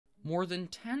More than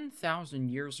 10,000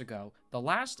 years ago, the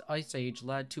last ice age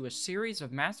led to a series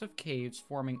of massive caves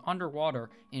forming underwater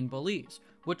in Belize,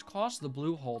 which caused the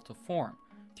Blue Hole to form.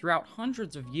 Throughout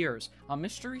hundreds of years, a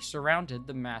mystery surrounded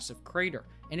the massive crater,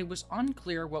 and it was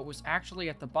unclear what was actually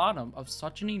at the bottom of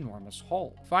such an enormous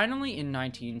hole. Finally, in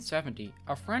 1970,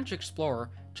 a French explorer,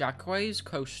 Jacques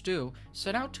Cousteau,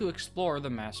 set out to explore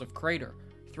the massive crater.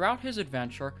 Throughout his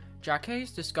adventure, Jacques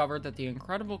discovered that the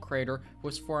incredible crater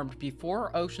was formed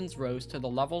before oceans rose to the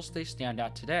levels they stand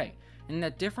at today, and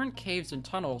that different caves and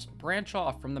tunnels branch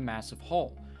off from the massive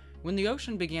hole. When the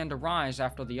ocean began to rise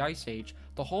after the Ice Age,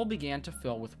 the hole began to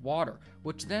fill with water,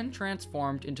 which then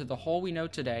transformed into the hole we know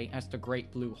today as the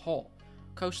Great Blue Hole.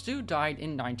 Cousteau died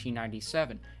in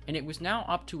 1997, and it was now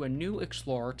up to a new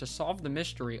explorer to solve the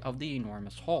mystery of the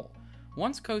enormous hole.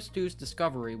 Once Cousteau's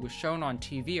discovery was shown on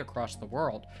TV across the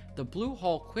world, the Blue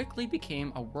Hole quickly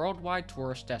became a worldwide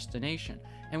tourist destination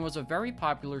and was a very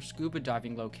popular scuba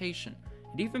diving location.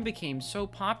 It even became so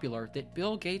popular that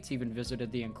Bill Gates even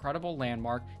visited the incredible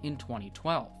landmark in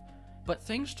 2012. But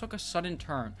things took a sudden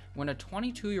turn when a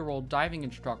 22-year-old diving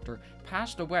instructor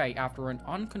passed away after an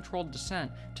uncontrolled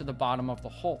descent to the bottom of the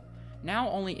hole. Now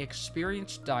only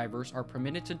experienced divers are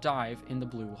permitted to dive in the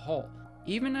Blue Hole.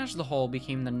 Even as the hole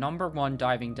became the #1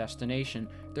 diving destination,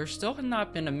 there still had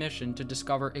not been a mission to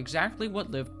discover exactly what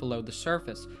lived below the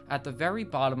surface, at the very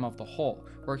bottom of the hole,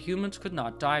 where humans could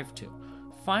not dive to.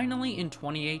 Finally, in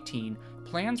 2018,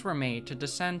 plans were made to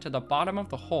descend to the bottom of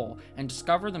the hole and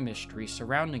discover the mystery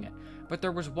surrounding it. But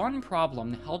there was one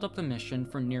problem that held up the mission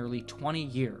for nearly 20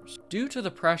 years. Due to the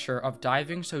pressure of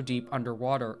diving so deep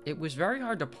underwater, it was very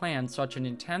hard to plan such an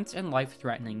intense and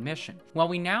life-threatening mission. While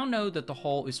we now know that the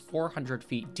hole is 400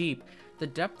 feet deep, the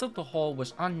depth of the hole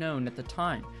was unknown at the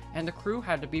time, and the crew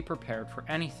had to be prepared for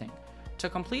anything. To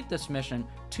complete this mission,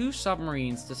 2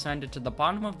 submarines descended to the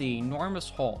bottom of the enormous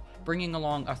hole, bringing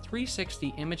along a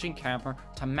 360 imaging camera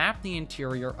to map the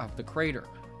interior of the crater.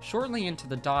 Shortly into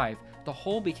the dive, the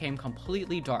hole became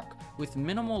completely dark, with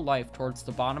minimal life towards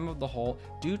the bottom of the hole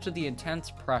due to the intense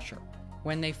pressure.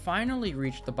 When they finally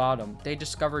reached the bottom, they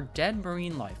discovered dead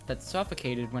marine life that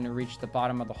suffocated when it reached the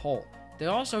bottom of the hole. They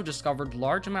also discovered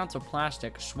large amounts of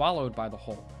plastic swallowed by the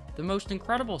hole. The most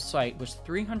incredible sight was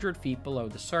 300 feet below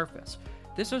the surface.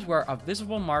 This is where a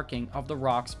visible marking of the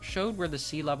rocks showed where the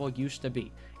sea level used to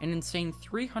be, an insane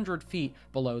 300 feet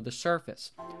below the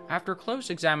surface. After close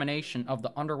examination of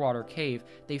the underwater cave,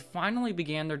 they finally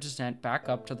began their descent back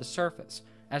up to the surface.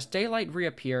 As daylight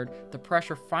reappeared, the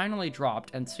pressure finally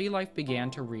dropped and sea life began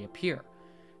to reappear.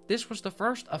 This was the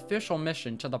first official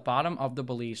mission to the bottom of the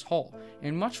Belize Hole,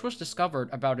 and much was discovered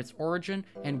about its origin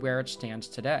and where it stands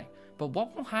today. But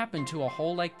what will happen to a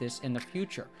hole like this in the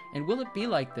future, and will it be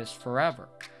like this forever?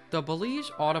 The Belize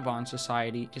Audubon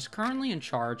Society is currently in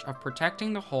charge of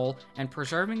protecting the hole and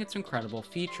preserving its incredible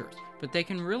features, but they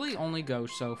can really only go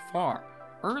so far.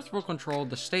 Earth will control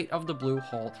the state of the Blue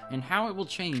Hole and how it will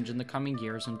change in the coming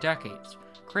years and decades.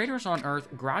 Craters on Earth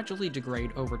gradually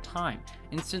degrade over time,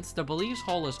 and since the Belize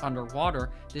Hole is underwater,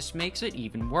 this makes it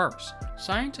even worse.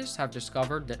 Scientists have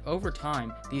discovered that over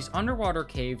time, these underwater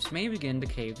caves may begin to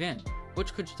cave in,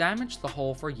 which could damage the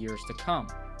hole for years to come.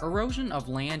 Erosion of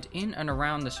land in and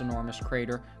around this enormous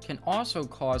crater can also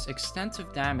cause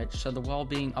extensive damage to the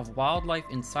well-being of wildlife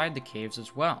inside the caves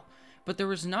as well. But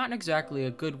there is not exactly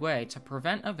a good way to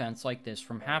prevent events like this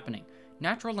from happening.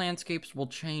 Natural landscapes will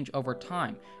change over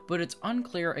time, but it's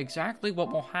unclear exactly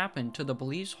what will happen to the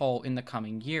Belize Hole in the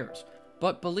coming years.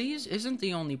 But Belize isn't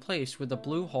the only place with a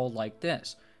blue hole like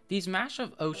this. These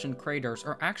massive ocean craters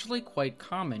are actually quite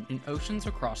common in oceans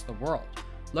across the world.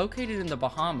 Located in the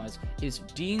Bahamas is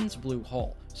Dean's Blue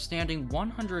Hole. Standing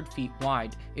 100 feet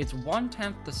wide, it's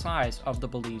 1/10 the size of the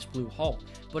Belize Blue Hole,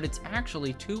 but it's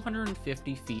actually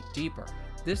 250 feet deeper.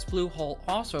 This blue hole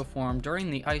also formed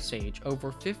during the Ice Age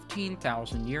over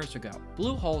 15,000 years ago.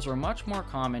 Blue holes are much more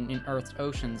common in Earth's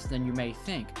oceans than you may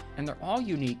think, and they're all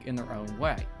unique in their own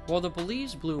way. While the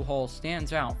Belize Blue Hole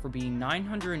stands out for being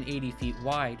 980 feet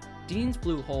wide, Dean's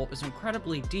Blue Hole is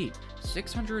incredibly deep,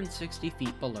 660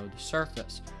 feet below the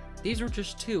surface. These are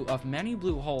just 2 of many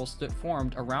blue holes that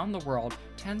formed around the world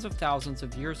tens of thousands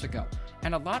of years ago,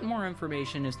 and a lot more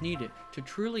information is needed to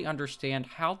truly understand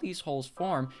how these holes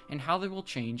form and how they will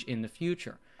change in the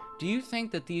future. Do you think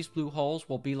that these blue holes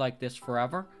will be like this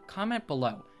forever? Comment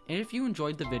below, and if you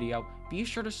enjoyed the video, be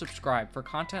sure to subscribe for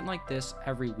content like this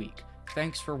every week.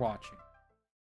 Thanks for watching.